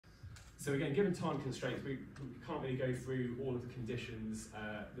So again, given time constraints, we can't really go through all of the conditions,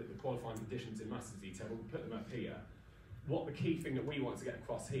 the qualifying conditions in massive detail, but we'll put them up here. What the key thing that we want to get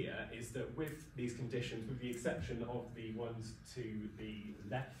across here is that with these conditions, with the exception of the ones to the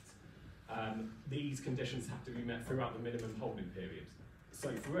left, these conditions have to be met throughout the minimum holding period.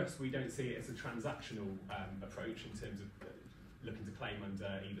 So for us, we don't see it as a transactional approach in terms of looking to claim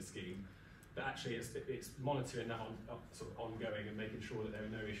under either scheme, but actually it's monitoring that sort of ongoing and making sure that there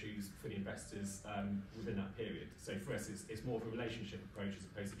are no issues for the investors within that period. So for us, it's more of a relationship approach as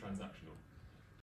opposed to transactional.